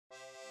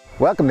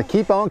Welcome to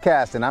Keep On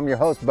Casting. I'm your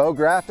host, Beau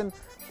Grafton.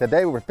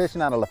 Today we're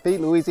fishing out of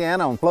Lafitte,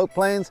 Louisiana on float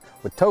planes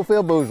with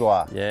Theophile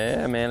Bourgeois.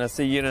 Yeah, man, I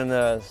see you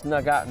done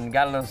snuck out and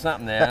got a little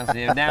something there. I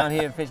see you're down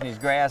here fishing these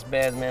grass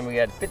beds, man. We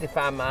got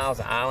 55 miles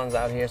of islands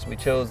out here, so we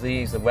chose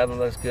these. The weather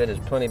looks good, there's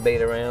plenty of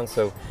bait around,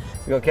 so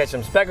we're gonna catch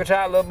some speckled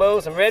trout, Lil Beau,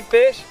 some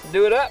redfish,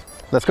 do it up.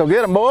 Let's go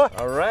get them, boy.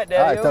 All right,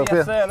 Daddy. All right,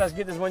 Yes, sir. Let's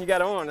get this one you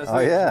got on. Let's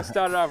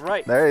start it off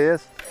right. There he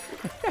is.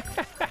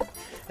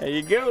 There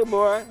you go,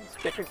 boy.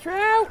 Speckled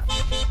trout.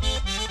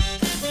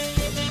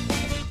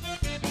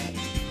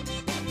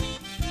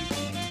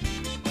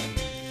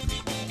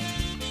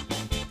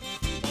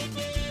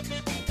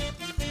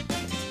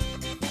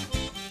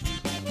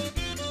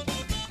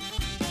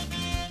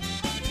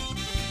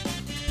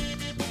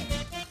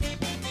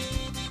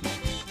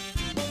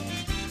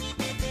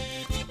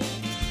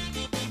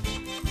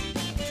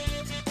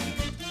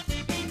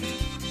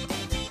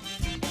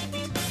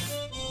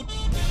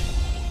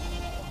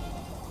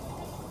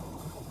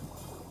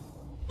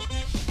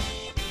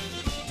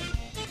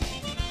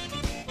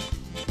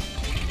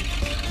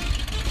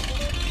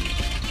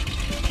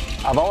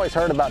 I've always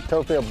heard about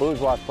Theophile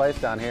Bourgeois' place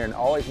down here and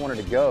always wanted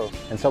to go.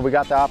 And so we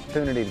got the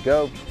opportunity to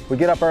go. We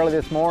get up early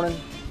this morning,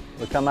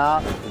 we come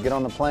out, we get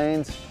on the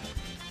planes.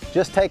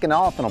 Just taking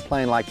off on a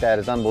plane like that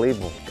is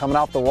unbelievable. Coming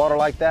off the water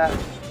like that,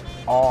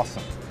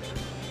 awesome.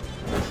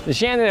 The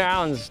Chandeleur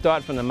Islands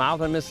start from the mouth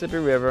of the Mississippi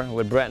River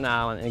with Breton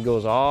Island and it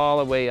goes all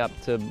the way up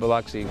to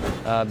Biloxi.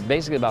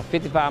 Basically about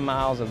 55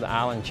 miles of the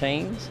island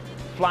chains,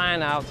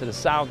 flying out to the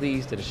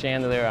southeast to the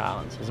Chandeleur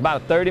Islands. It's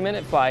about a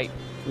 30-minute flight.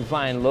 We're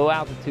flying low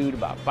altitude,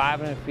 about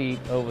 500 feet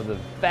over the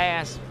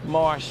vast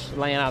marsh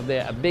land out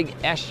there, a big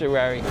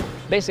estuary,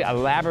 basically a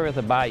labyrinth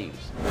of bayous.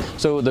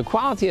 So the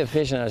quality of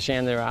fishing on the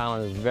Chandeleur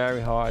Island is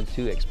very hard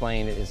to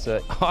explain. It's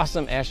an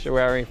awesome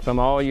estuary from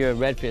all your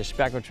redfish,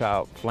 speckled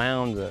trout,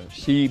 flounder,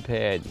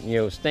 sheephead,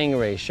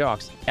 stingrays,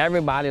 sharks.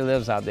 Everybody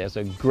lives out there. It's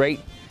a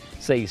great,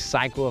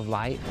 cycle of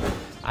life.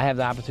 I have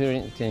the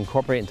opportunity to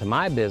incorporate it into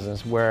my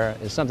business where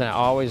it's something I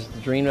always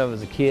dreamed of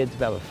as a kid, to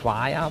be able to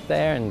fly out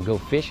there and go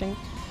fishing.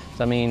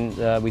 So,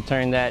 we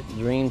turned that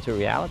dream to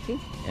reality,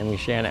 and we're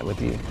sharing that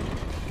with you.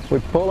 We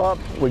pull up,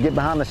 we get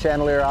behind the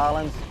Chandeleur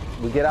Islands,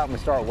 we get out and we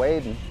start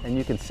wading, and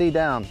you can see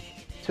down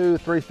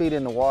 2-3 feet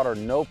in the water,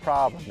 no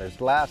problem. There's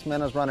glass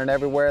minnows running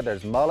everywhere,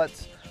 there's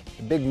mullets.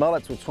 The big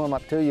mullets would swim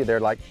up to you. They're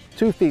like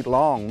 2 feet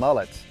long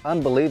mullets,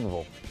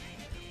 unbelievable.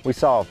 We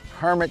saw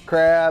hermit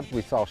crabs,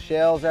 we saw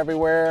shells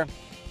everywhere.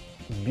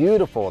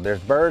 Beautiful, there's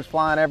birds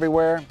flying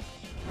everywhere.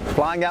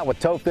 Flying out with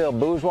Theophile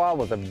Bourgeois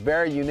was a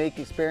very unique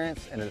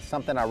experience, and it's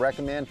something I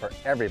recommend for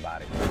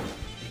everybody.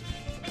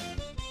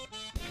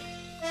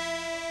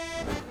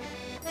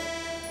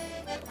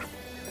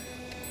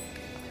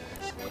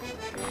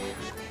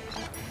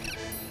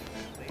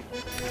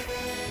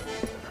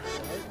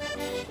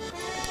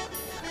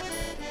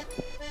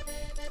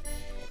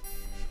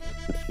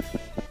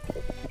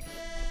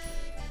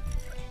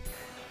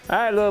 All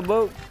right, Lil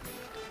Beau.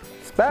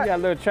 It's back. We got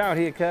a little trout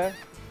here, cuz.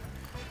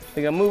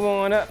 We're gonna move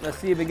on up. Let's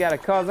see if we got a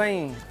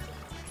Castin.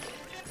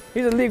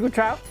 He's a legal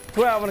trout,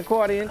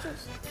 12¼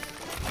 inches.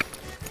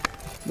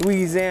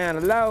 Louisiana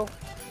low,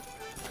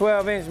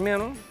 12-inch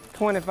minimum,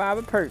 25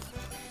 a person.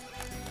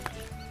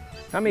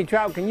 How many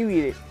trout can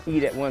you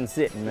eat at one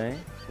sitting, man?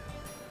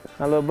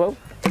 Huh, Lil Beau?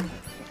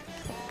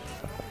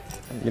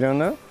 You don't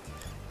know?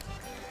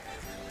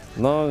 As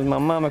long as my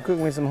mama cooked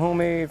me some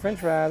homemade French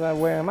fries, I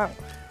wear them out.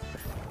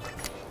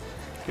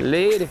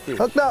 Lady fish.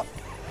 Hooked up,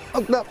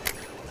 hooked up.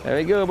 There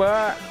we go,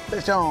 boy.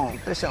 Fish on,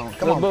 come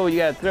on. Lil Beau, you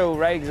gotta throw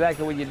right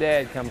exactly where your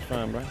dad comes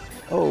from, bro.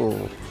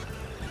 Oh.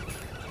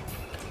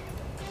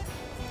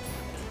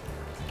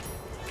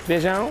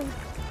 Fish on.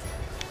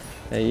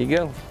 There you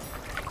go.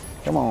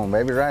 Come on,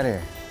 baby, right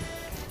here.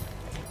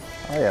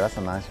 Oh yeah, that's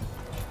a nice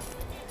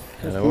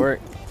one. That'll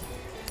work.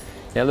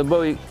 Yeah, Lil Beau,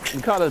 we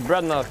call this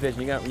brother-in-law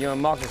fishing. You're gonna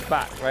mark the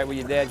spot, right where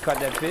your dad caught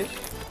that fish.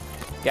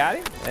 Got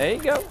him? There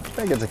you go. I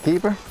think it's a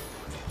keeper.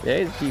 Yeah,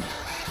 he's a keeper.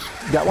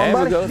 Got one,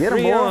 buddy? There we go. Get him,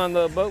 3 boy. on,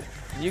 Lil Beau.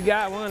 You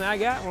got one, I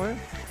got one.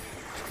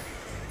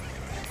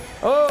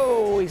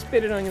 Oh, he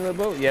spit it on you, Lil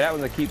Beau. Yeah, that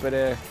was a keeper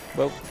there,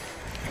 Beau.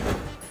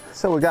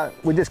 So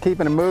we're just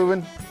keeping it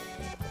moving.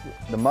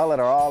 The mullet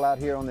are all out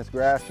here on this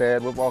grass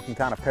bed. We're walking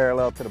kind of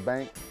parallel to the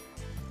bank.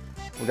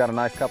 We got a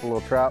nice couple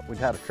little trout. We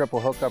had a triple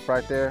hookup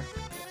right there.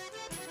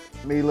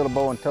 Me, Lil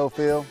Beau, and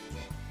Theophile.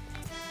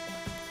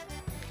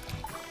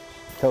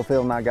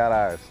 Theophile and I got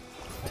ours.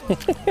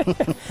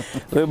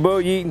 Lil Beau,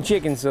 you eating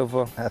chicken so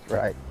far. That's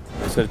right.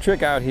 So the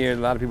trick out here, a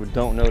lot of people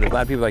don't know, that a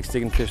lot of people like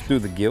sticking fish through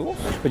the gills.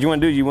 What you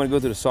want to do is you want to go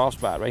through the soft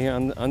spot right here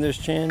under his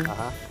chin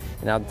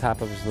and out the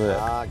top of his lip.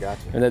 Ah,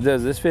 gotcha. And that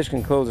does, this fish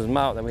can close his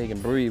mouth, that way he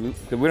can breathe.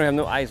 Because we don't have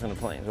no ice on the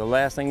plane. So the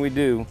last thing we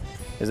do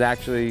is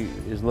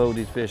load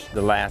these fish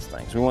the last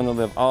thing. So we want them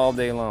to live all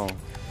day long.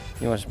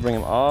 You want to bring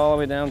them all the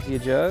way down to your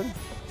jug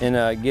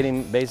and get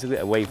him basically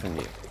away from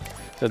you.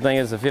 So the thing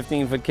is, it's a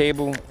 15-foot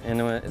cable, and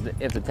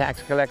if the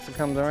tax collector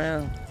comes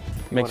around,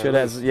 make sure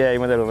that's, yeah, you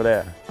want that over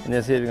there. And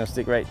this here, we're gonna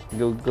stick right,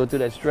 go through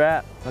that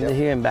strap under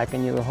here and back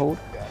in your holder.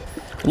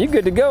 You're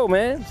good to go,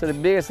 man. So the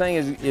biggest thing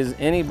is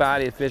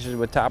anybody that fishes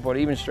with topwater,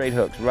 even straight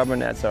hooks. Rubber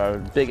nets are a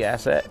big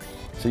asset.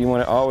 So you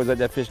want to always let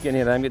that fish get in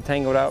here, let him get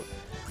tangled out,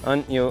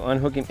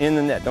 unhook him in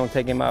the net, don't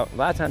take him out. A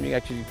lot of times you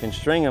actually can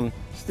string him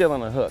still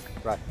on a hook,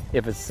 right?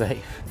 If it's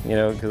safe,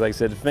 because like I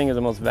said, the finger's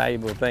the most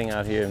valuable thing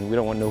out here, and we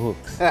don't want no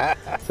hooks.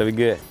 So we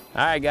good.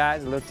 All right,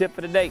 guys, a little tip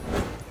for the day.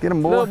 Get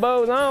him, boy. Lil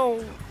Beau's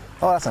on.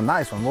 Oh, that's a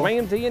nice one, boy. Bring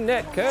him to your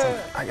net, cuz.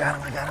 I got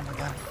him, I got him, I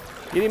got him.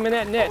 Get him in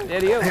that net, there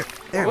he is.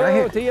 There, Whoa, right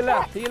here. to your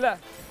left, to your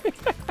left.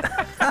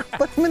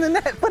 Put him in the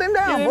net, put him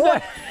down,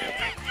 boy.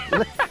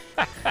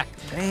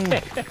 Dang.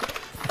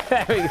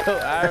 There we go,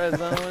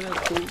 Arizona,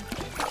 cool.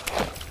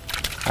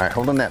 All right,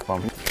 hold the net for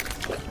me.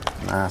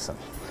 Nice.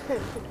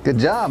 Good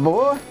job,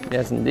 boy.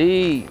 Yes,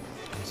 indeed.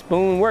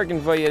 Spoon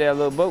working for you there,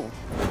 Lil Beau.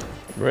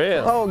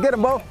 Real. Oh, get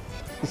him, Beau.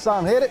 You saw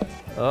him hit it?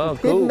 Oh,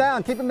 keep cool. Keep him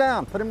down, keep him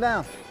down, put him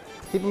down.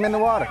 Keep him in the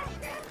water.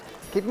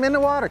 Keep him in the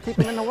water, keep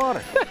him in the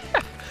water.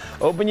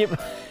 Open your...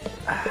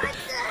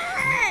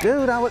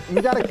 Dude,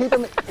 you gotta keep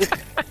him,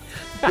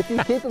 if you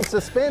keep him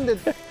suspended.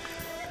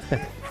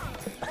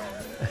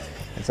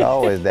 It's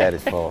always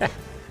daddy's fault. All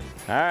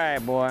right,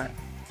 boy.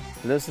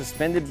 A little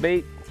suspended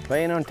bait,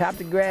 playing on top of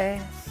the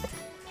grass.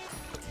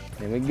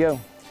 There we go.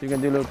 So you're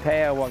gonna do a little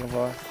paddle walking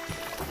for us.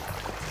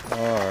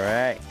 All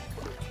right.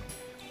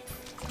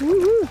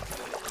 Woo-hoo.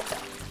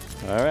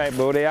 All right,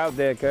 Beau, they out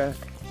there, cuz.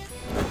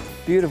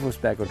 Beautiful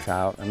speckled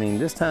trout. I mean,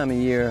 this time of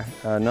year,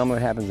 normally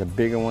what happens, the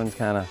bigger ones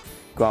kind of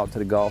go out to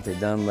the Gulf, they're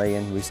done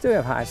laying. We still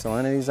have high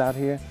salinities out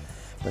here,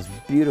 but it's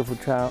beautiful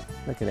trout.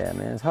 Look at that,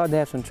 man. It's hard to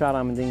have some trout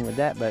almondine with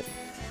that, but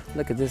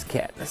look at this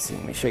cat. Let's see,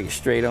 let me show you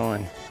straight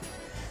on.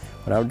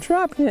 Without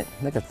dropping it,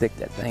 look how thick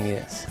that thing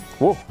is.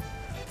 Whoa,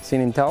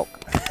 seen him talk?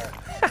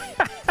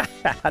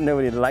 I know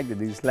what he'd like to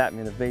do, slap me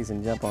in the face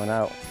and jump on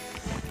out.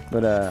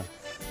 But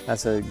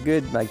that's a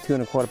good, like 2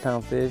 1/4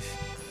 pound fish.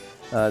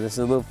 This is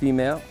a little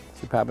female.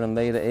 She probably done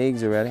laid the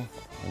eggs already.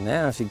 And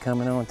now she's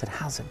coming on to the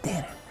house of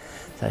dinner.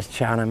 So that's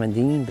trout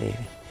almondine, baby,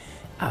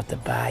 out the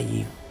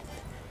bayou.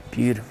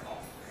 Beautiful,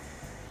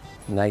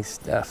 nice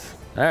stuff.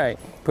 All right,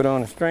 put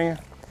on a stringer.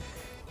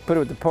 Put it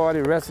with the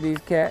party, the rest of these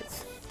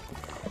cats.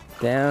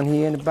 Down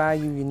here in the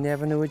bayou, you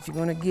never know what you're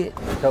gonna get.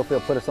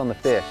 Theophile put us on the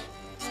fish.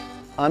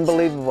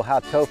 Unbelievable how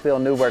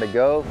Theophile knew where to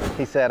go.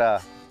 He said,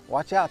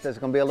 watch out, there's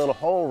gonna be a little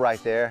hole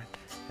right there.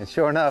 And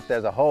sure enough,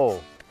 there's a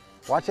hole.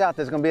 Watch out,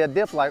 there's gonna be a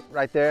dip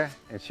right there.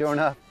 And sure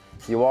enough,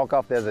 you walk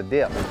off, there's a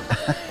dip.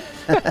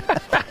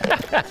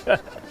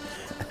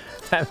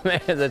 That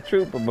man is a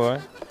trooper, boy.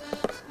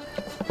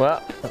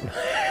 Well,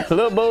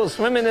 Lil Beau's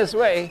swimming this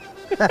way.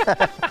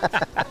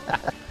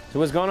 So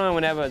what's going on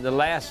whenever the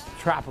last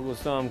tropical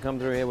storm come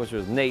through here, which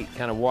was Nate,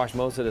 kind of washed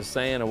most of the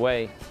sand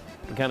away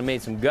and kind of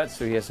made some guts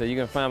through here. So you're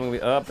gonna find them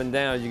up and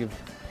down. You can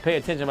pay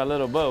attention to my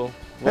Lil Beau.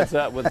 What's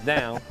up, what's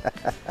down.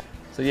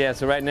 So yeah,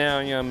 so right now,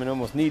 I'm in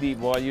almost knee-deep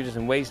water. You're just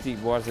in waist-deep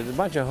water. So there's a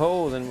bunch of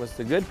holes, and what's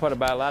the good part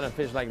about a lot of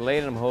fish like laying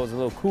in them holes, a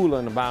little cooler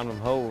in the bottom of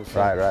them holes.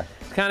 So right.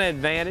 It's kind of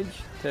advantage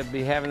to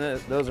be having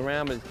those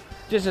around, but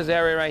just this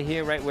area right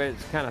here, right where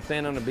it's kind of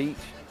thin on the beach,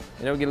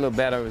 and it'll get a little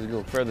better as we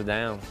go further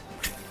down.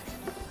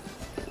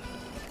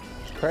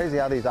 It's crazy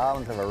how these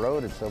islands have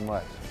eroded so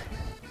much.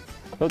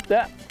 Hooked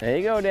up. There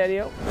you go,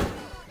 Daddy-o.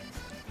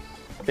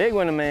 Big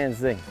one, the man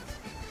see.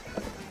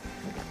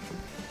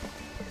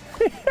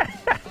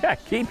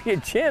 Keep your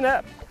chin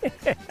up.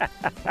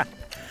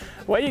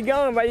 Where you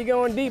going? Why you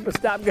going deeper?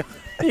 Stop going.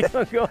 You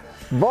gonna go.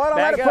 Boy, don't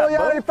let it pull you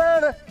out any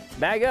further.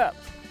 Back up.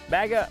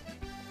 Back up.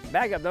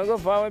 Back up. Don't go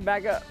forward.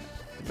 Back up.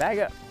 Back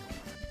up.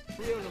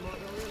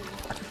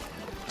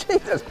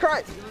 Jesus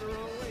Christ.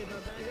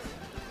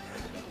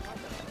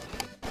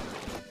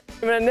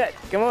 Come in the net.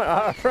 Come on.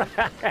 All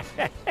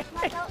right.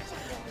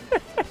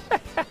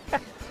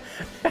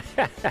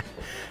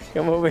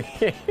 Come over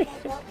here.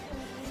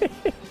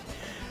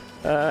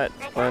 That's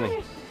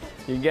funny.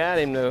 You got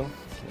him though.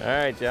 All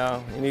right,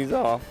 y'all, and he's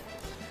off.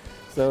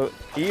 So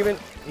even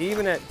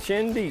at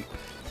chin deep,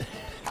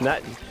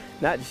 not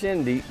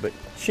shin deep, but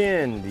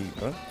chin deep,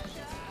 huh?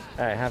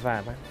 All right, high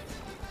five, huh?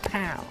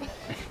 Pow.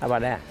 How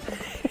about that?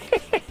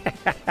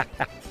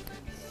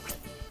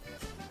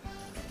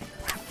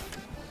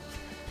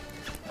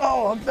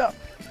 Oh, hooked up.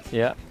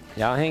 Yep.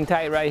 Y'all hang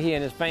tight right here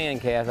in this fan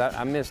cast.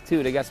 I missed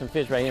 2. They got some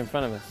fish right here in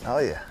front of us. Oh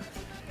yeah.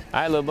 All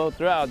right, Lil Beau,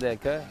 throw out there,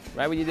 cuz.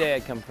 Right where your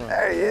dad come from.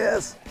 There he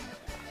is.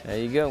 There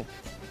you go.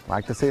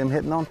 Like to see him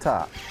hitting on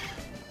top.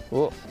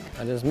 Whoa,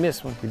 I just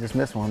missed one. You just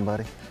missed one,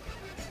 buddy.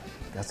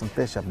 Got some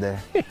fish up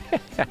there.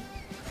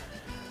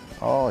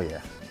 Oh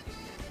yeah.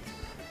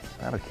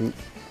 That'll keep.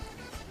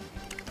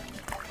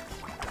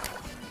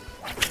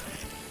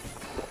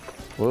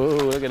 Whoa,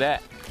 look at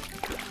that.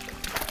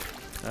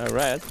 All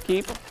right, let's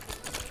keep him.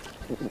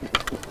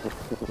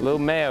 Little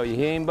male, you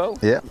hear him, Beau?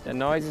 Yep. That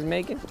noise he's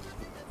making?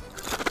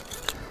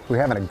 We're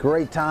having a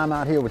great time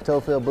out here with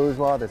Theophile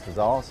Bourgeois. This is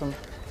awesome.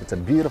 It's a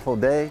beautiful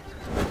day.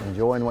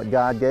 Enjoying what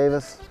God gave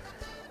us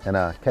and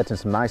catching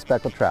some nice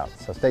speckled trout.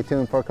 So stay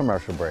tuned for a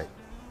commercial break.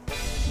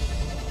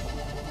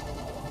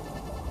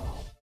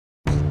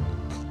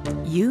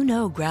 You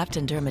know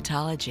Grafton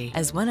Dermatology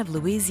as one of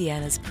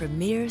Louisiana's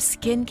premier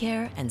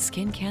skincare and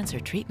skin cancer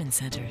treatment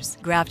centers.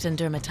 Grafton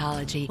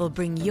Dermatology will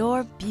bring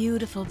your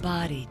beautiful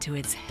body to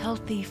its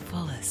healthy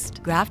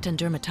fullest. Grafton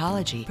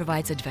Dermatology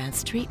provides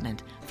advanced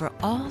treatment for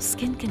all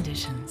skin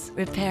conditions,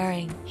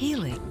 repairing,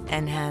 healing,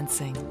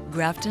 enhancing.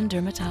 Grafton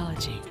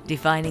Dermatology,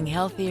 defining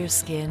healthier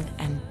skin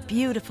and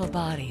beautiful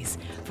bodies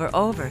for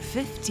over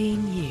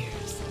 15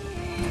 years.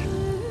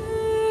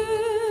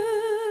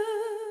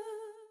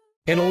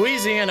 In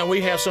Louisiana, we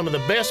have some of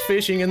the best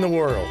fishing in the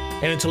world.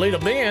 And in Toledo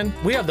Bend,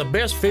 we have the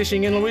best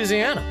fishing in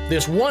Louisiana.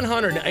 This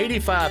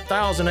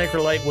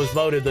 185,000-acre lake was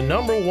voted the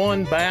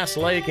 #1 bass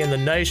lake in the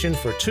nation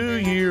for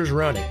 2 years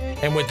running.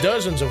 And with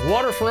dozens of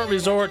waterfront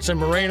resorts and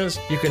marinas,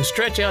 you can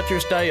stretch out your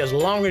stay as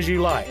long as you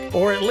like,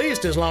 or at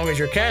least as long as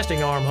your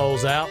casting arm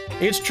holds out.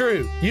 It's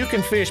true, you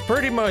can fish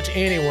pretty much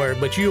anywhere,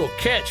 but you'll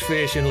catch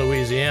fish in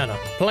Louisiana.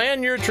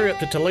 Plan your trip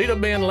to Toledo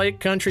Bend Lake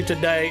Country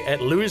today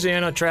at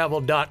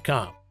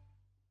louisianatravel.com.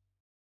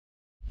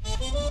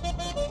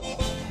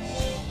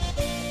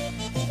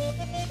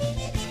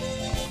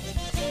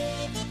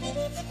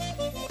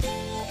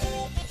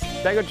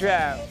 Speckled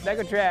trout,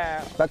 speckled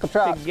trout. Speckled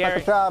trout,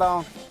 speckled trout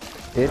on.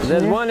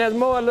 There's one that's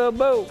more, Lil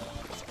Beau.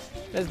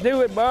 Let's do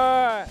it,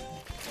 boy.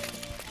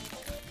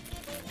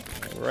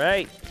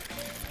 Right.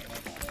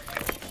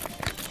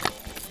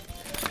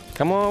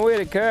 Come on with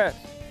it, cut.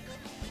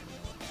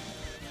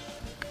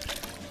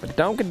 But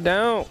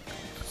don't.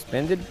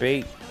 Suspended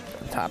bait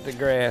on top of the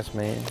grass,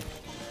 man.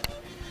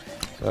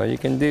 That's all you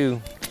can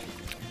do.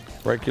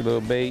 Work your little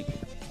bait.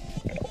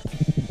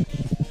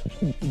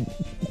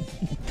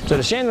 So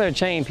the Chandeleur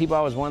chain, people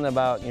always wonder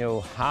about,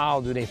 how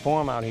do they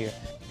form out here?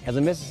 As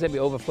the Mississippi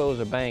overflows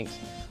the banks,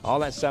 all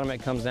that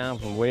sediment comes down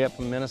from way up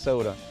from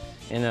Minnesota,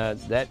 and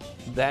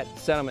that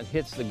sediment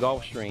hits the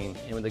Gulf Stream,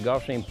 and when the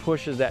Gulf Stream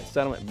pushes that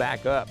sediment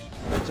back up,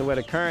 so where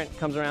the current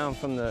comes around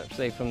from the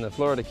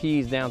Florida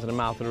Keys down to the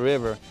mouth of the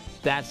river,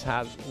 that's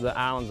how the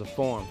islands are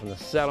formed, from the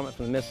sediment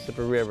from the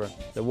Mississippi River.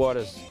 The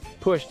water's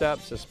pushed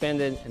up,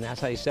 suspended, and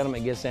that's how the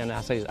sediment gets there, and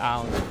that's how these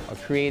islands are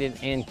created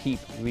and keep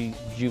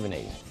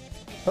rejuvenated.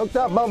 Hooked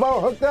up, Bobo,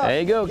 hooked up. There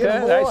you go, cuz.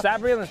 All Right,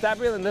 stop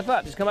reeling, lift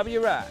up. Just come up with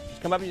your rod.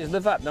 Just come up and just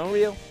lift up. Don't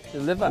reel,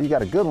 just lift up. You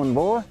got a good one,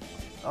 boy.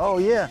 Oh,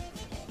 yeah.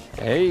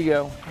 There you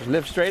go. Just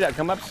lift straight up,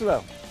 come up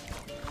slow.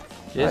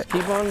 Just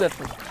keep on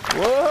lifting.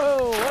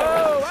 Whoa,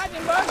 watch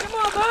him, bud. Come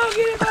on, Bo,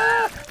 get it,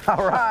 bud.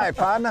 All right,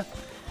 partner.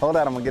 Hold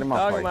that, I'm gonna get him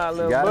off for you.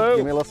 You got it?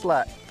 Give me a little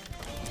slack.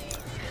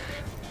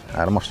 All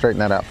right, I'm gonna straighten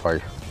that out for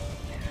you.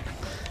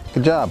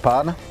 Good job,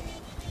 partner.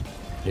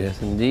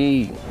 Yes,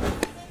 indeed.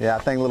 Yeah, I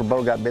think Lil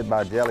Beau got bit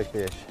by a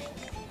jellyfish.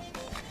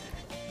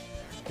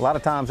 A lot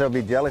of times there'll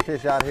be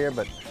jellyfish out here,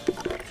 but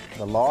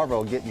the larva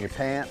will get in your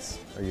pants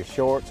or your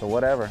shorts or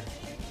whatever.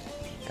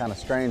 Kind of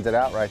strains it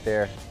out right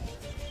there.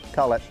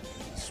 Call it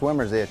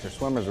swimmer's itch or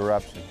swimmer's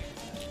eruption.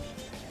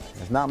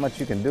 There's not much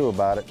you can do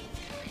about it.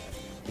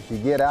 If you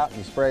get out and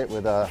you spray it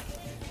with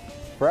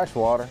fresh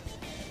water,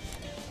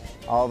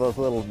 all those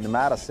little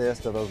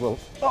nematocysts or those little,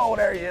 oh,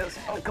 there he is.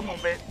 Oh, come on,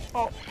 babe.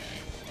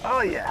 Oh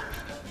yeah,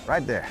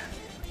 right there.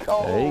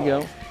 Oh. There you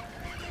go.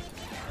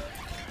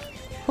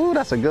 Ooh,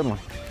 that's a good one.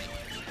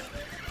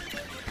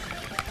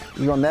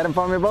 You gonna net him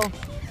for me, Bo?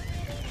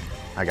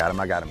 I got him,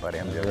 buddy.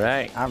 I'm good.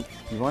 Right.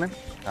 You want him?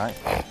 All right.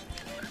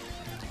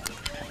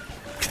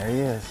 There he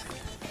is.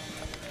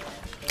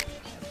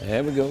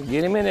 There we go.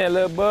 Get him in there,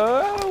 Lil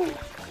Beau.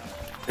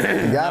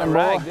 You got him,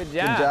 right, boy. good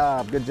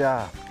job. Good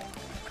job.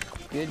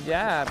 Good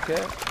job, cuz.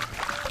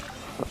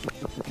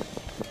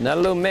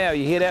 Another little male.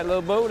 You hear that,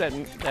 Lil Beau? That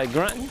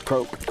grunting?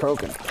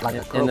 Croaking, like a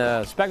croaking. In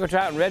the speckled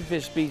trout and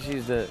redfish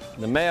species, the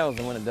male's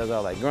the one that does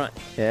all that grunt.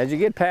 Yeah, as you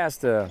get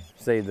past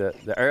say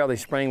the early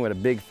spring where the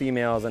big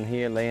females in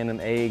here laying them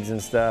eggs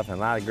and stuff, and a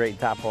lot of great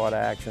top water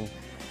action,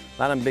 a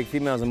lot of them big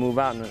females will move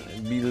out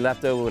and be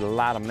left over with a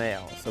lot of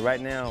males. So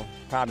right now,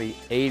 probably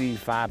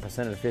 85%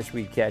 of the fish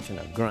we catching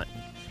are grunting.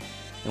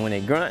 And when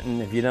they're grunting,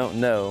 if you don't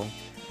know,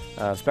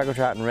 speckled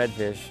trout and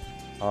redfish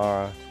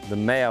are the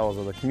males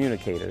or the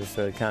communicators,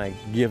 so it kind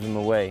of gives them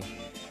away.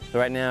 So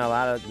right now, a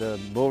lot of the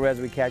bull reds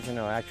we catching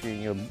are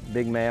actually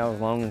big males,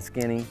 long and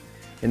skinny,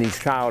 and these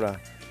trout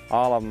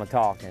all of them are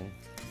talking.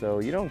 So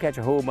you don't catch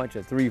a whole bunch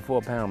of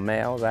 3-4 pound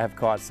males. I have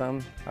caught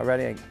some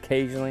already,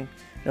 occasionally.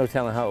 No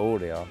telling how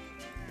old they are.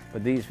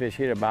 But these fish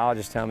here, the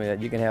biologists tell me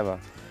that you can have a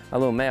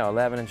little male,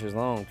 11 inches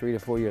long, 3 to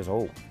 4 years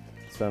old.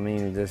 So I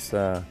mean, just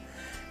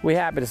we're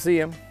happy to see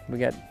them. We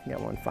got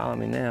one following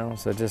me now.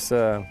 So just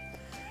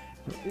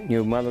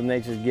Mother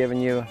Nature's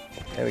giving you.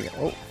 There we go.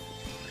 Oh,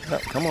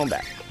 come on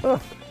back. Oh,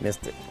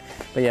 missed it.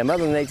 But yeah,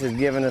 Mother Nature's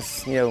giving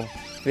us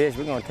fish.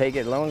 We're gonna take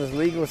it as long as it's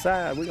legal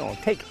side. We're gonna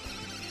take it.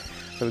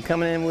 So we're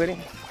coming in with him.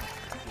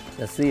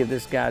 Let's see if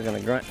this guy's gonna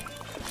grunt.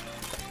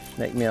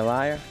 Make me a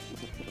liar.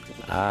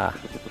 Ah,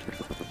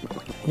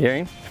 hear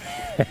him?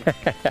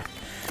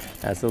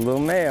 That's a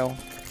little male,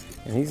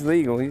 and he's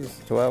legal. He's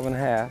 12 and a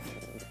half.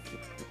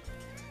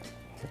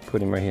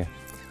 Put him right here,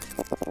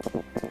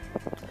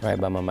 right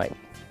by my mic.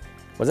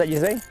 What's that you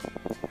say?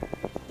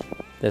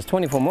 There's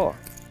 24 more.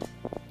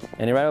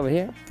 And they're right over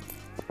here.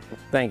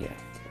 Thank you.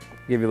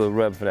 Give you a little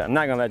rub for that. I'm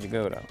not gonna let you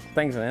go though.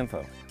 Thanks for the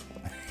info.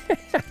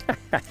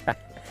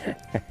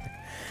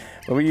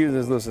 Well, we use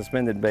this little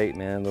suspended bait,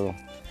 man, little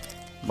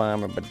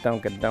bomber, but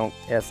don't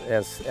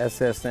SS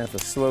stands for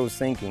slow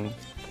sinking.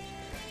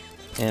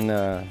 And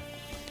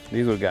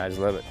these little guys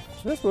love it.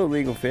 So that's a little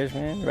legal fish,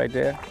 man, right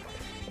there.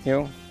 You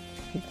know,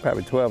 he's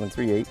probably 12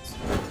 3/8.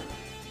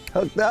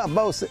 Hooked up,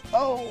 Beau.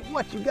 Oh,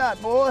 what you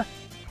got, boy?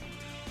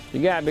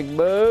 You got Big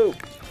Beau.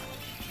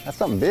 That's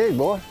something big,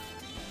 boy.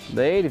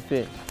 The 80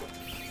 fish.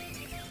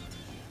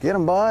 Get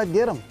him, bud,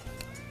 get him.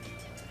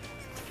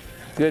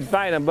 Good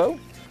fighter, Beau.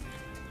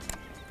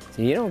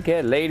 See, you don't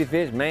care,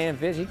 ladyfish,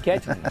 manfish, he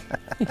catches them.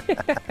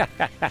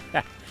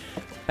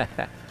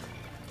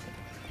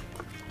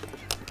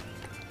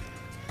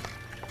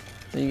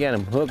 You got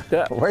him hooked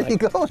up. Where you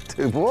going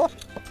to, boy?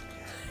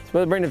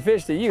 Supposed to bring the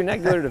fish to you,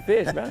 not go to the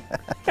fish, bro.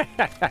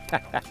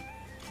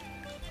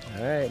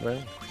 All right,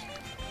 bro.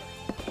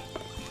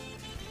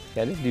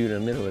 Got this dude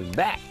in the middle of his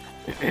back.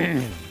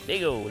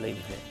 Big old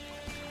ladyfish.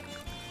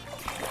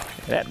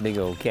 That big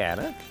old cat,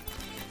 huh?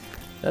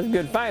 That's a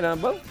good fight, huh,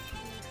 Beau?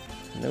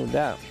 No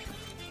doubt.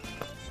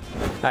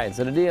 All right,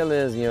 so the deal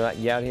is, you know,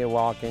 you're out here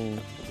walking,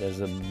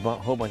 there's a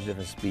whole bunch of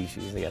different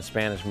species. They got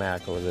Spanish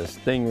mackerel, there's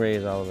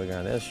stingrays all over the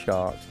ground, there's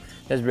sharks,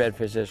 there's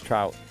redfish, there's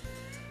trout.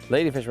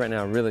 Ladyfish right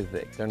now are really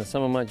thick. During the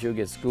summer months, you'll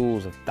get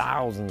schools of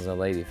thousands of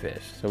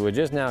ladyfish. So we're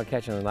just now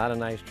catching a lot of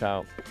nice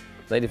trout.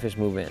 Ladyfish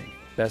move in.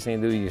 Best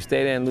thing to do, you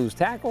stay there and lose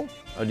tackle,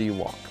 or do you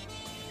walk?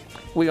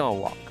 We gonna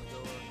walk.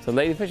 So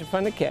ladyfish are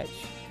fun to catch,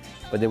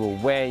 but they will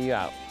wear you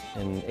out.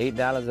 And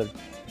 $8 a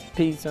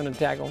piece on the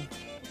tackle,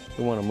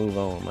 we want to move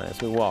on, man.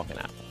 So we're walking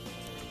out.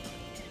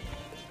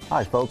 All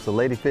right, folks, the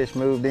ladyfish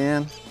moved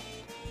in.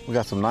 We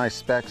got some nice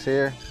specks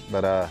here,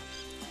 but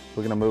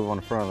we're gonna move on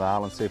the front of the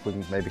island, see if we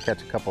can maybe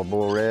catch a couple of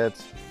bull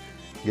reds,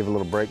 give a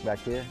little break back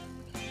here.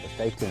 So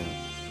stay tuned.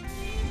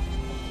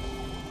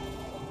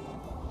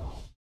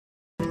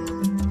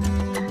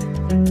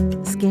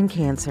 Skin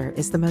cancer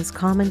is the most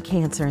common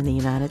cancer in the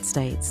United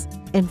States.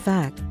 In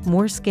fact,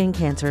 more skin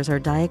cancers are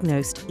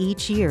diagnosed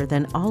each year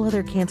than all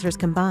other cancers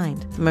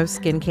combined. Most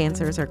skin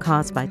cancers are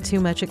caused by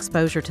too much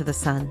exposure to the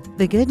sun.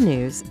 The good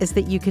news is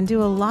that you can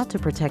do a lot to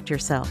protect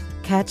yourself.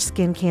 Catch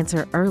skin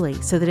cancer early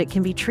so that it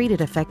can be treated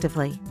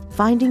effectively.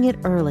 Finding it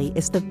early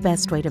is the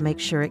best way to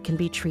make sure it can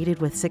be treated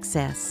with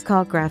success.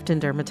 Call Grafton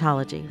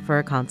Dermatology for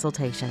a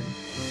consultation.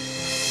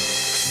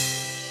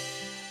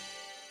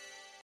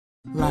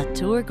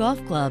 Latour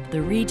Golf Club,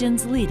 the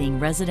region's leading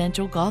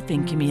residential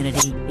golfing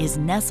community, is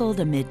nestled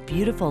amid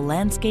beautiful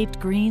landscaped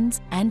greens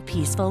and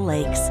peaceful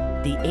lakes.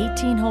 The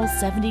 18-hole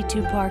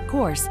 72-par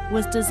course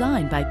was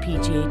designed by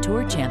PGA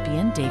Tour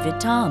champion David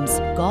Toms.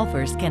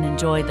 Golfers can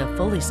enjoy the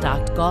fully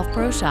stocked golf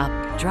pro shop,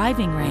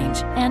 driving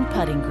range, and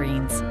putting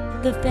greens.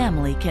 The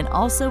family can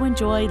also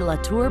enjoy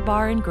Latour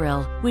Bar and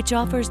Grill, which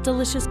offers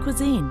delicious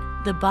cuisine.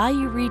 The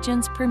Bayou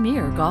region's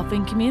premier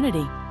golfing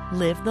community.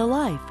 Live the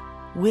life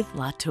with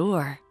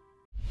Latour.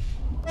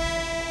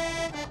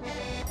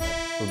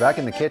 We're back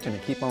in the kitchen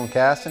at Keep On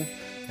Casting,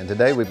 and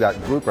today we've got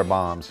grouper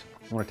bombs.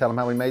 You want to tell them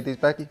how we made these,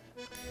 Becky?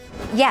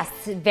 Yes,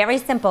 very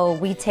simple.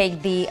 We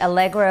take the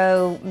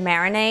Allegro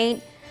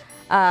marinade,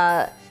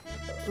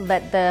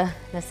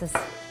 this is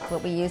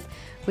what we use.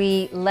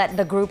 We let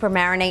the grouper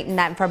marinate in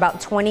that for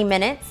about 20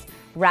 minutes,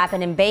 wrap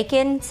it in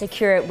bacon,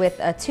 secure it with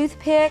a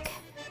toothpick,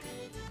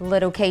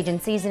 little Cajun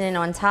seasoning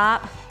on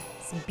top.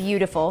 It's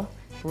beautiful,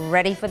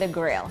 ready for the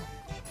grill.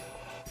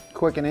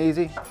 Quick and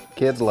easy,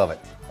 kids love it.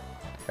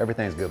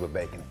 Everything's good with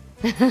bacon.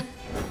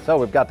 So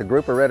we've got the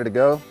grouper ready to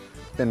go.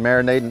 It's been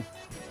marinating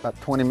about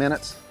 20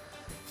 minutes.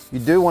 You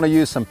do want to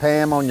use some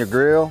Pam on your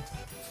grill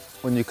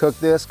when you cook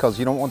this because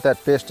you don't want that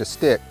fish to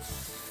stick.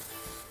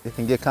 It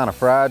can get kind of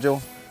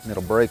fragile and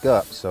it'll break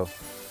up. So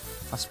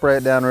I spray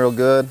it down real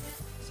good.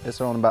 It's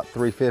on about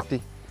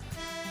 350.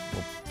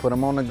 We'll put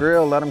them on the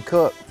grill, let them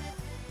cook.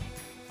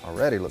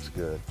 Already looks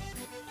good.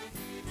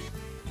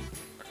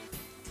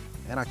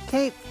 And I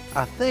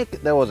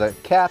think there was a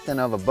captain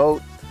of a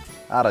boat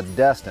out of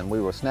Destin. We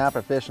were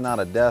snapper fishing out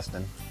of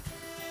Destin.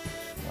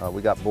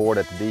 We got bored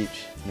at the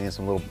beach. Me and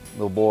some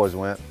little boys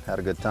went, had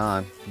a good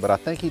time. But I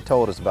think he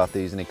told us about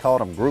these and he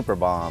called them grouper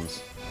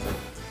bombs.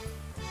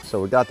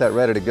 So we got that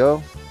ready to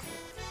go.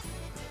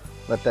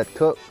 Let that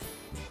cook.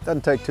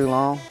 Doesn't take too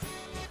long.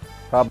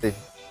 Probably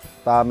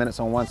 5 minutes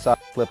on one side,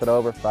 flip it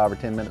over, 5 or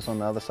 10 minutes on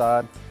the other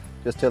side,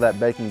 just till that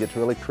bacon gets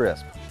really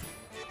crisp.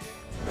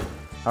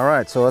 All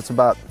right, so it's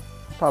about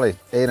probably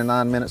 8 or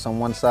 9 minutes on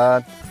one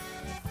side.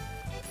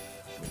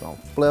 We're gonna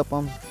flip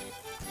them,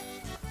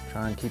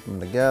 try and keep them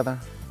together,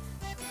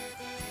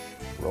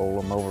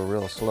 roll them over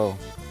real slow.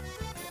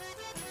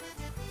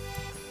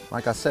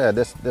 Like I said,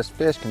 this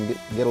fish can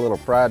get a little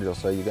fragile,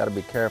 so you gotta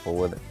be careful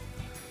with it,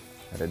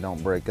 that it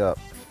don't break up.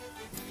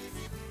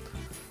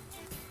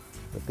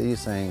 But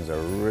these things are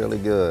really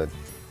good.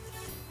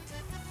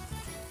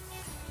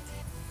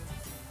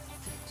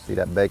 See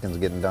that bacon's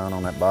getting done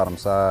on that bottom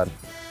side,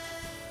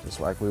 just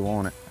like we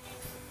want it.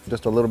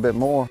 Just a little bit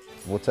more,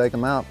 we'll take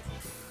them out.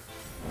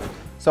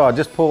 So I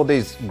just pulled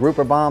these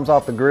grouper bombs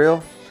off the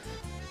grill.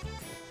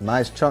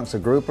 Nice chunks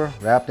of grouper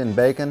wrapped in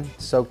bacon,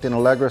 soaked in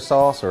Allegra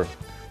sauce or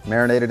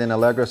marinated in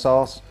Allegra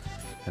sauce.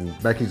 And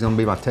Becky's gonna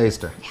be my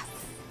taster. Yes.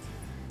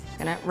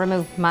 Gonna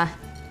remove my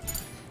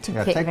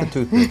toothpick. Yeah, take the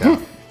toothpick out.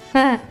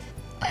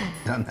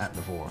 Done that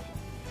before.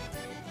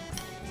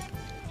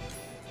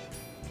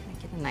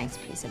 Get a nice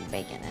piece of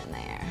bacon in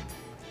there.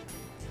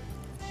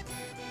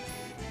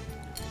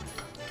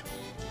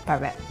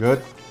 Perfect.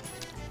 Good?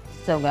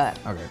 So good.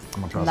 Okay,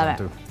 I'm gonna try Love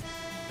some it. too.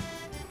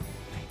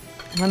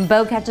 When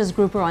Beau catches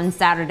grouper on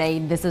Saturday,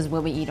 this is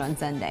what we eat on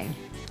Sunday.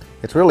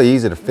 It's really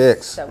easy to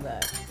fix. So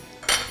good.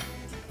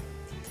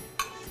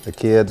 The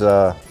kids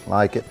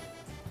like it.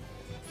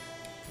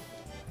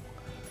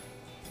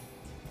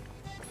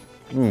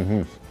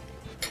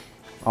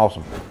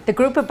 Awesome. The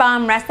grouper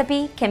bomb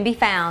recipe can be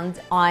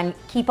found on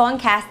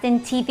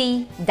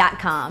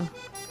keeponcastintv.com.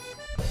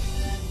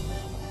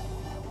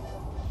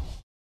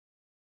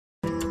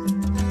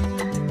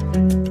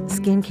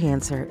 Skin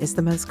cancer is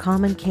the most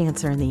common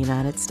cancer in the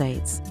United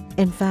States.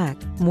 In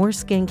fact, more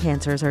skin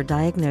cancers are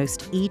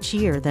diagnosed each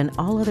year than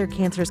all other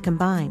cancers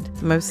combined.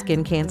 Most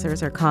skin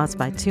cancers are caused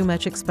by too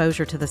much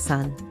exposure to the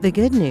sun. The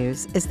good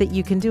news is that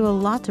you can do a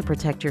lot to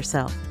protect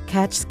yourself.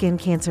 Catch skin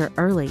cancer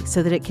early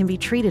so that it can be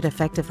treated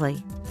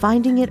effectively.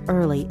 Finding it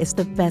early is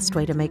the best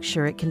way to make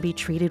sure it can be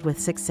treated with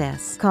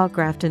success. Call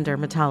Grafton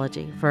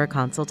Dermatology for a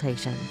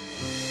consultation.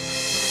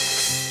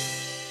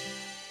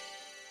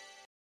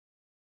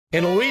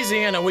 In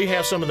Louisiana, we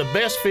have some of the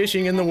best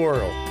fishing in the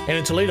world. And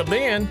in Toledo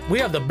Bend, we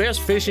have the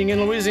best fishing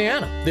in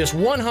Louisiana. This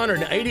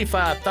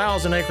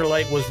 185,000-acre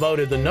lake was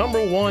voted the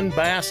 #1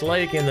 bass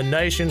lake in the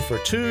nation for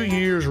 2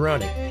 years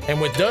running. And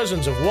with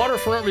dozens of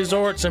waterfront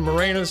resorts and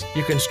marinas,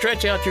 you can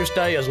stretch out your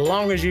stay as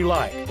long as you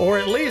like, or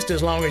at least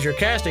as long as your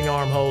casting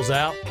arm holds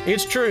out.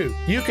 It's true,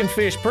 you can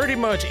fish pretty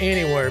much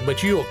anywhere,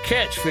 but you'll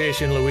catch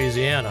fish in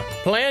Louisiana.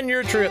 Plan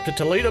your trip to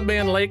Toledo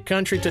Bend Lake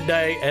Country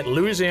today at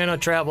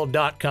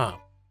louisianatravel.com.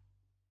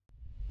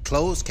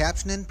 Closed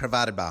captioning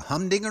provided by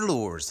Humdinger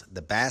Lures,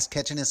 the bass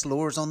catchingest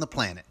lures on the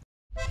planet.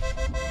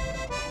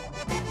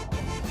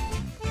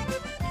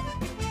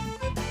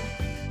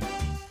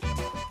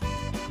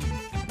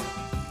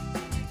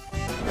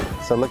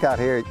 So look out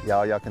here,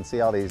 y'all. Y'all can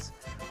see all these,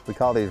 we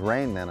call these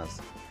rain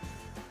minnows.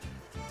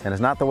 And it's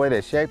not the way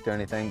they're shaped or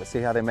anything, but see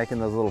how they're making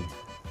those little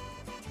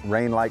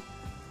rain-like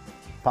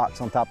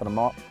pots on top of the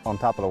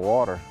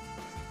water.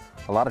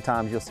 A lot of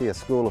times you'll see a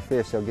school of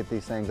fish, they'll get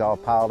these things all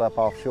piled up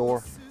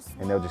offshore,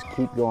 and they'll just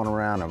keep going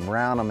around them and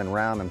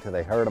round them till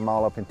they herd them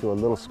all up into a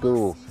little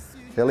school.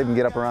 They'll even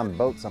get up around the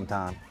boat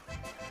sometime,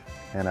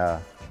 and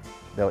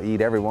they'll eat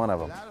every one of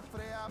them.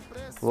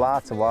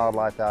 Lots of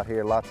wildlife out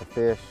here, lots of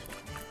fish.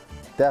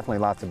 Definitely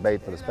lots of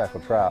bait for the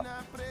speckled trout.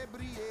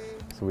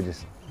 So we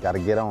just got to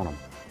get on them.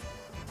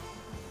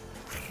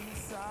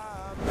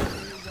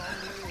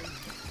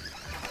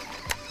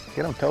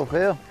 Get them,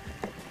 Theophile.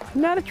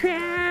 Another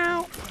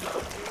trout.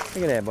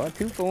 Look at that, boy.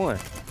 2 for 1.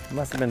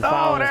 Must have been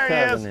following his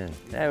cousin in.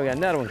 There we got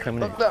another one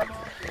coming in. Up.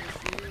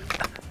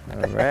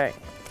 All right.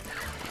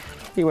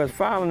 He was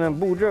following them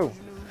Bourgeois.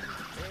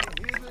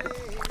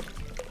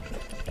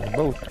 They're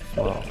both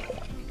small.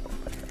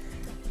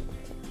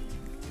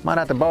 Might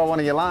have to borrow one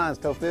of your lines,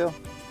 Theophile.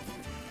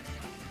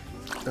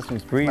 This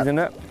one's Freezing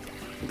up.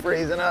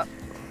 freezing up.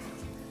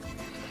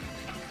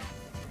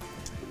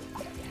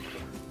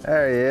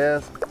 There he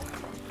is.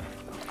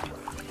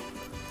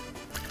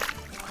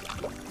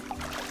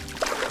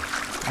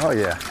 Oh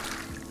yeah.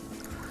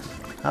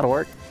 That'll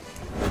work.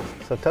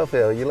 So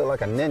Theophile, you look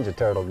like a ninja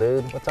turtle,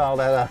 dude. What's all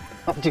that?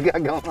 What you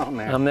got going on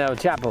there? I'm El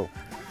Chapo.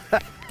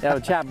 El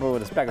Chapo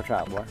with a speckled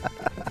trout, boy.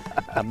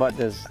 I bought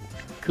this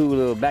cool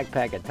little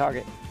backpack at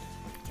Target.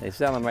 They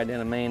sell them right there in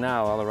the main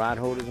aisle, all the rod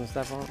holders and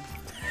stuff on them.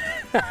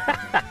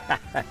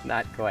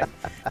 Not quite.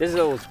 This is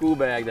an old school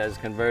bag that's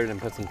converted and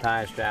put some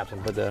tire straps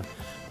and put the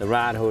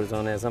rod holders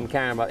on there. So I'm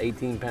carrying about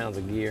 18 pounds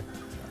of gear.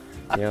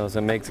 You know, so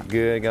it makes it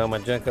good. Got all my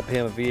junk up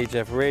here, my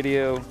VHF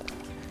radio.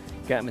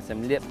 Got me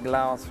some lip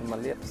gloss for my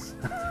lips.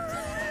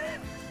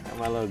 Got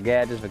my little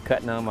gadgets for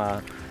cutting on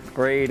my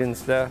braid and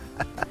stuff.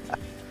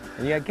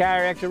 And you gotta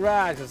carry extra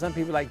rods, because some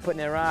people like putting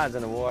their rods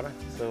in the water.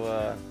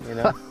 So, you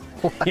know,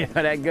 you know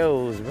how that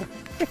goes, bro.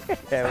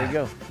 There we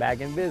go, back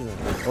in business.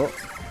 Oh,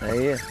 there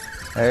he is.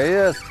 There he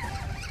is.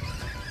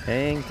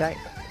 Hang tight.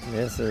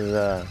 This is,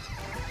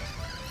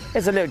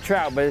 it's a little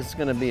trout, but it's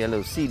gonna be a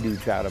little sea-doo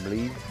trout, I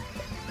believe.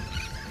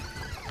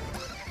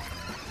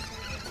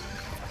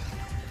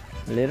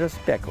 Little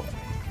speckled.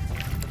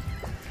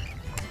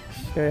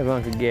 Show you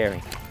Uncle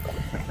Gary.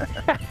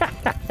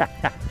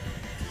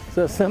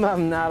 So some of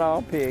them not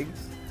all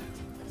pigs.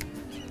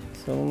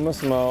 Some of them are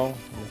small.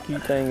 The key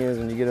thing is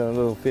when you get a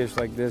little fish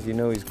like this, you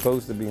know he's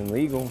close to being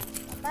legal.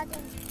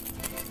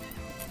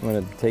 You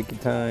want to take your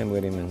time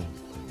with him and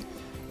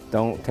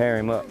don't tear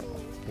him up.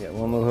 You got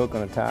one little hook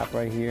on the top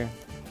right here.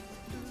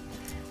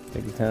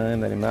 Take your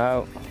time, let him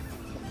out.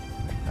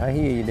 I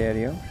hear you,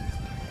 Daddy-o.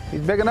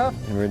 He's big enough?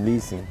 And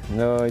release him.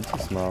 No, it's too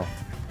small.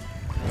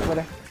 What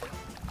a...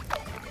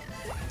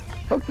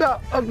 Hooked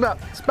up,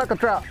 speckled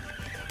trout.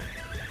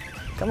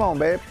 Come on,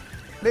 babe.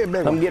 Big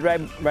Come one. get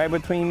right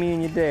between me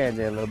and your dad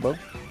there, Lil Beau.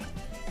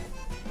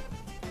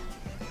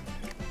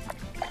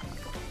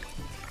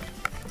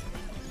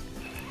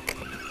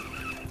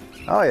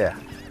 Oh yeah.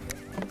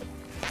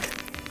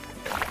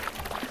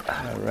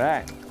 All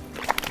right.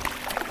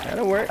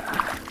 That'll work.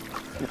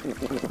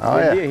 Oh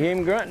yeah. You hear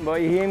him grunting, boy.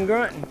 You hear him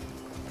grunting.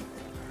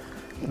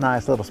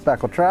 Nice little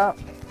speckled trout.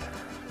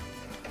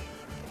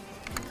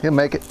 He'll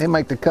make it. He'll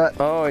make the cut.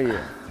 Oh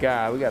yeah.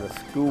 God, we got a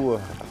school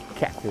of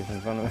catfish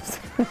in front of us.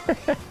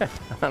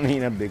 I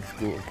mean, a big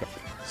school of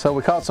catfish. So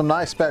we caught some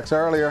nice specks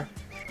earlier,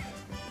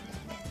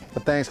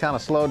 but things kind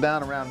of slowed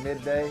down around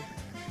midday.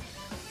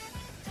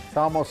 It's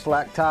almost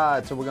slack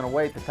tide, so we're gonna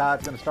wait. The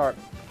tide's gonna start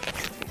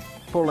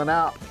pulling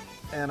out,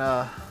 and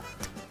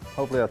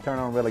hopefully it'll turn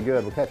on really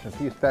good. We're catching a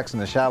few specks in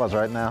the shallows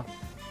right now.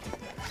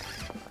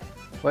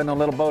 Waiting on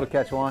Lil Beau to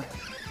catch one.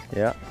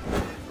 Yeah.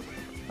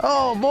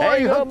 Oh boy,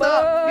 Hey, you Lil hooked Beau,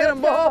 up. Get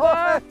him,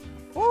 boy.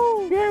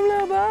 Woo, get him,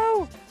 Lil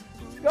Beau.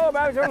 Let's go,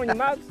 bro. Show him in your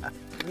mouth.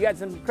 You got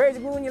some crazy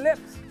glue in your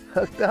lips.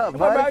 Hooked up,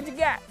 Come on, bro. buddy. What you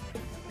got?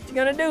 What you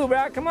gonna do,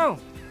 bro? Come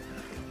on.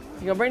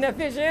 You gonna bring that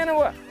fish in or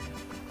what?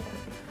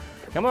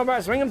 Come on, bro.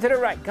 Swing him to the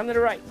right. Come to the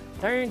right.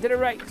 Turn to the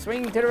right.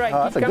 Swing to the right.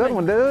 Oh, Keep that's a coming. good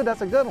one, dude.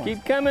 That's a good one.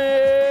 Keep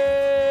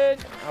coming.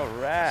 All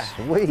right.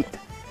 Sweet.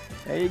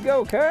 There you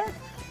go, cuz.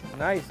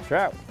 Nice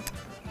trout.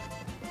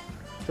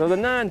 So the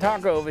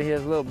non-talker over here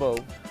is Lil Beau.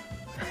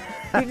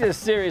 He's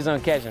just serious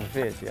on catching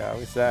fish, y'all.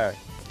 We sorry.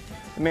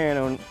 The man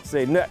don't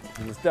say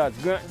nothing. He starts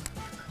grunting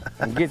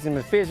and gets him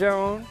a fish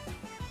on.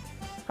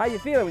 How you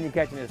feeling when you're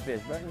catching this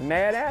fish, bro? You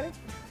mad at it?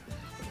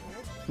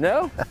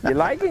 No? You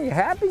like it? You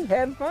happy? You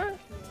having fun?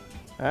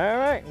 All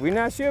right. We're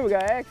not sure. We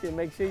got to ask you to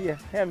make sure you're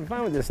having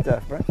fun with this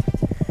stuff, bro.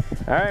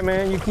 All right,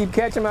 man. You keep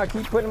catching them. I'll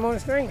keep putting them on the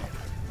string.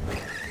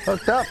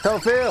 Hooked up,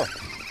 Theophile.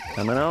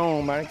 Coming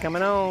on, buddy.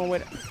 Coming on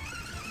with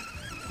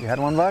it. You had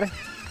one, buddy?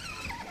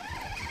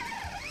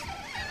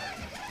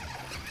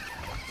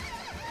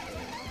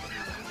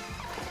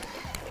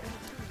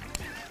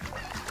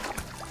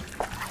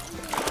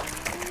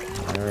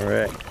 All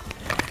right.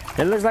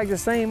 It looks like the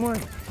same one,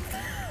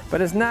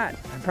 but it's not,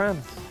 I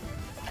promise.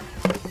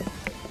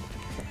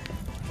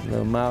 A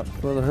little mouth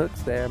full of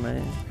hooks there,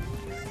 man.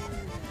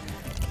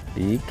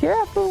 Be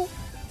careful.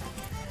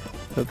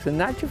 Hooks are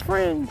not your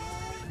friend.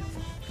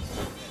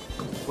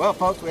 Well,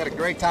 folks, we had a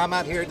great time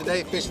out here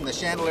today fishing the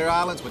Chandeleur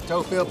Islands with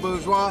Theophile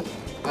Bourgeois.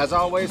 As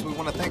always, we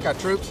want to thank our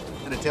troops,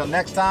 and until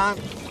next time,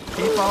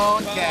 keep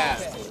on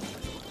casting.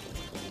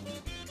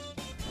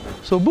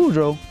 So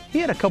Boudreaux, he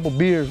had a couple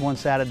beers one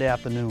Saturday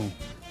afternoon,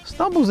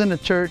 stumbles into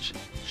church,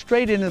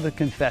 straight into the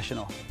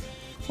confessional.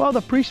 Well,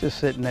 the priest is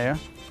sitting there,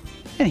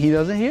 and he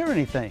doesn't hear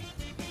anything.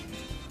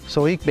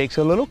 So he makes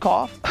a little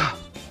cough,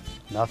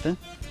 nothing,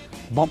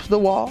 bumps the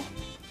wall.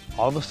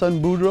 All of a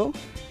sudden, Boudreaux,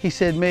 he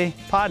said, "Me,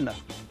 partner,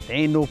 there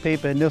ain't no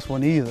paper in this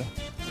one either."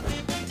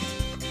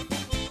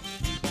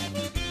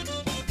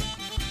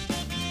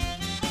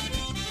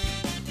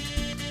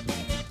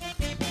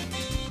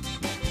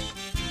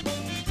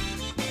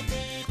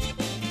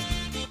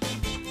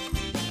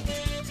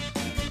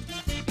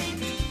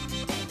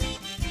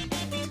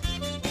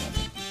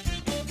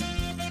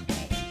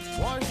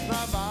 Moi je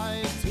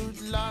travaille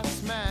toute la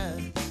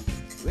semaine,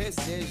 oui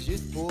c'est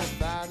juste pour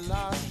faire de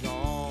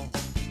l'argent.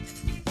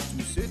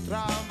 Tout ce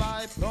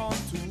travail prend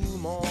tout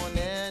mon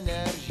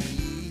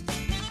énergie.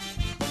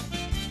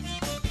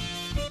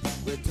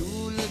 Oui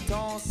tout le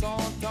temps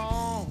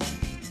s'entend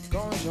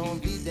quand j'ai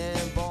envie